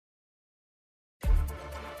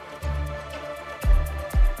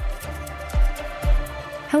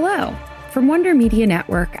Hello. From Wonder Media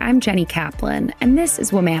Network, I'm Jenny Kaplan, and this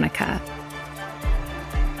is Womanica.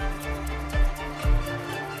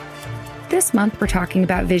 This month, we're talking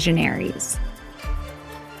about Visionaries.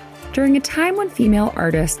 During a time when female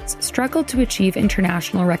artists struggled to achieve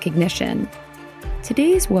international recognition,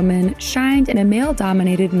 today's woman shined in a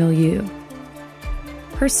male-dominated milieu.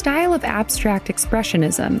 Her style of abstract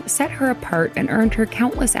expressionism set her apart and earned her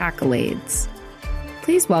countless accolades.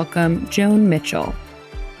 Please welcome Joan Mitchell.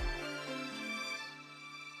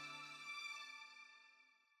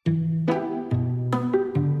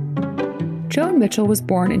 Joan Mitchell was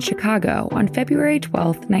born in Chicago on February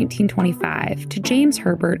 12, 1925, to James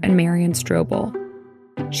Herbert and Marion Strobel.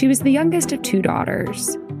 She was the youngest of two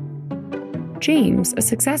daughters. James, a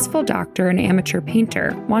successful doctor and amateur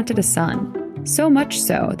painter, wanted a son, so much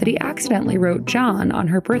so that he accidentally wrote John on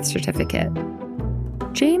her birth certificate.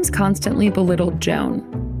 James constantly belittled Joan,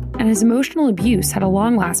 and his emotional abuse had a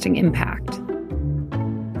long-lasting impact.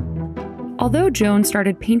 Although Joan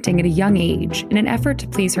started painting at a young age in an effort to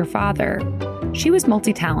please her father, she was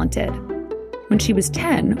multi-talented. When she was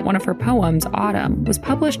 10, one of her poems, Autumn, was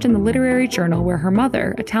published in the literary journal where her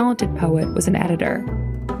mother, a talented poet, was an editor.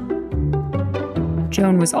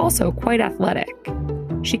 Joan was also quite athletic.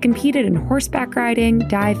 She competed in horseback riding,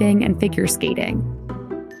 diving, and figure skating.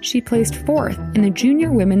 She placed fourth in the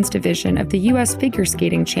junior women's division of the U.S. Figure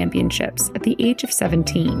Skating Championships at the age of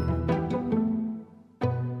 17.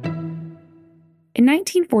 In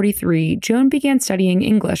 1943, Joan began studying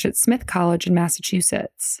English at Smith College in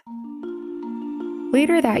Massachusetts.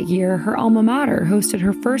 Later that year, her alma mater hosted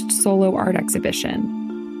her first solo art exhibition.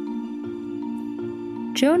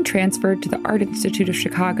 Joan transferred to the Art Institute of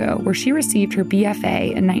Chicago, where she received her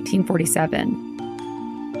BFA in 1947.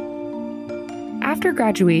 After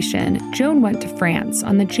graduation, Joan went to France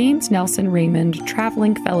on the James Nelson Raymond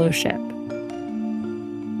Traveling Fellowship.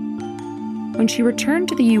 When she returned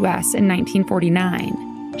to the U.S. in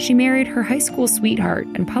 1949, she married her high school sweetheart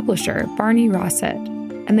and publisher, Barney Rossett,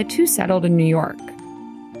 and the two settled in New York.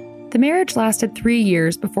 The marriage lasted 3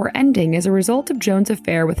 years before ending as a result of Joan's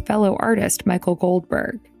affair with fellow artist Michael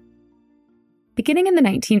Goldberg. Beginning in the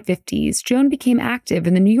 1950s, Joan became active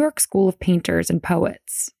in the New York School of Painters and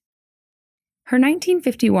Poets. Her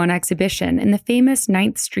 1951 exhibition in the famous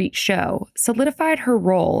 9th Street show solidified her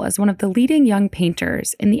role as one of the leading young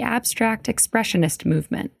painters in the abstract expressionist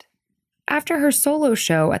movement. After her solo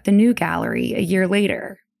show at the New Gallery a year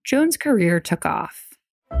later, Joan's career took off.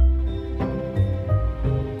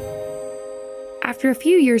 After a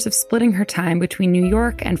few years of splitting her time between New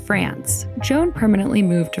York and France, Joan permanently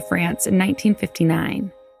moved to France in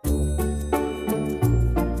 1959.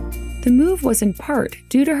 The move was in part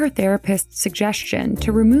due to her therapist's suggestion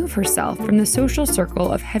to remove herself from the social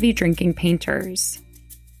circle of heavy-drinking painters.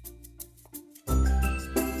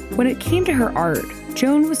 When it came to her art,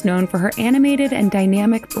 Joan was known for her animated and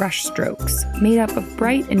dynamic brush strokes made up of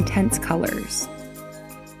bright, intense colors.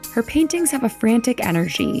 Her paintings have a frantic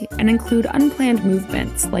energy and include unplanned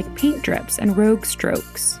movements like paint drips and rogue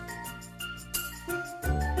strokes.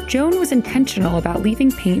 Joan was intentional about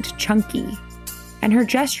leaving paint chunky, and her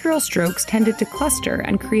gestural strokes tended to cluster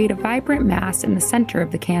and create a vibrant mass in the center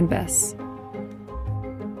of the canvas.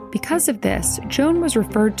 Because of this, Joan was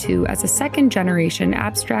referred to as a second-generation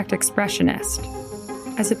abstract expressionist,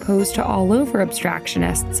 as opposed to all-over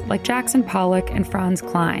abstractionists like Jackson Pollock and Franz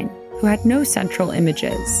Kline, who had no central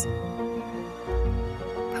images.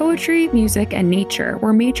 Poetry, music, and nature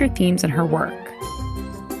were major themes in her work.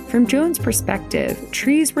 From Joan's perspective,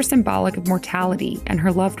 trees were symbolic of mortality and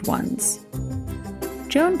her loved ones.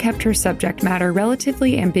 Joan kept her subject matter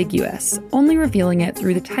relatively ambiguous, only revealing it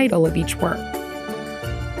through the title of each work.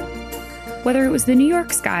 Whether it was the New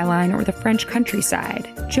York skyline or the French countryside,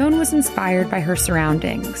 Joan was inspired by her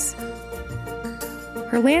surroundings.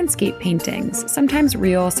 Her landscape paintings, sometimes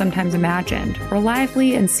real, sometimes imagined, were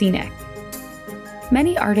lively and scenic.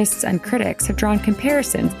 Many artists and critics have drawn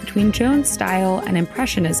comparisons between Joan's style and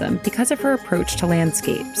Impressionism because of her approach to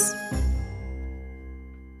landscapes.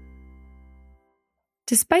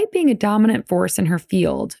 Despite being a dominant force in her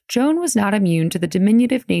field, Joan was not immune to the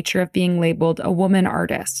diminutive nature of being labeled a woman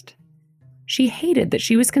artist. She hated that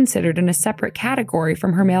she was considered in a separate category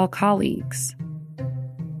from her male colleagues.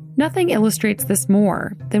 Nothing illustrates this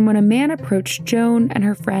more than when a man approached Joan and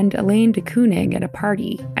her friend Elaine de Kooning at a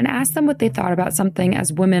party and asked them what they thought about something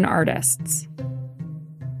as women artists.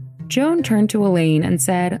 Joan turned to Elaine and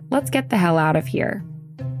said, "Let's get the hell out of here."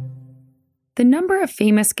 The number of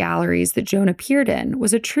famous galleries that Joan appeared in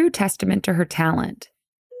was a true testament to her talent.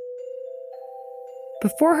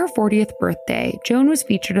 Before her 40th birthday, Joan was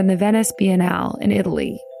featured in the Venice Biennale in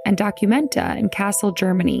Italy, and Documenta in Kassel,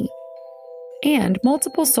 Germany, and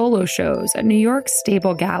multiple solo shows at New York's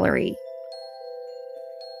Stable Gallery.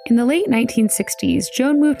 In the late 1960s,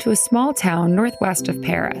 Joan moved to a small town northwest of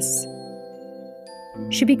Paris.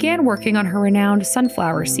 She began working on her renowned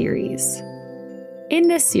Sunflower series. In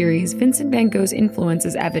this series, Vincent van Gogh's influence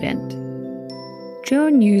is evident.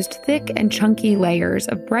 Joan used thick and chunky layers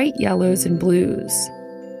of bright yellows and blues.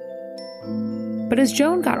 But as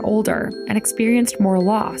Joan got older and experienced more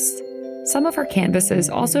loss, some of her canvases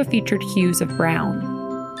also featured hues of brown.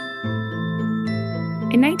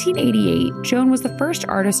 In 1988, Joan was the first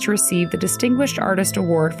artist to receive the Distinguished Artist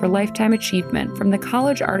Award for Lifetime Achievement from the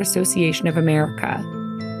College Art Association of America.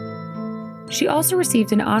 She also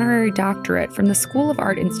received an honorary doctorate from the School of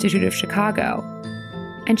Art Institute of Chicago,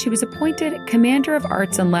 and she was appointed Commander of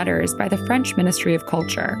Arts and Letters by the French Ministry of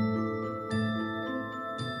Culture.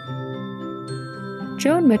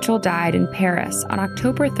 Joan Mitchell died in Paris on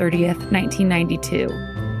October 30th, 1992.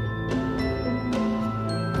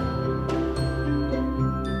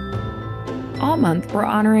 All month, we're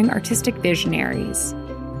honoring artistic visionaries.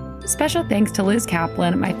 Special thanks to Liz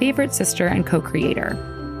Kaplan, my favorite sister and co-creator.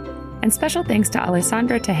 And special thanks to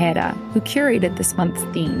Alessandra Tejeda, who curated this month's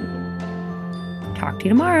theme. Talk to you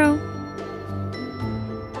tomorrow.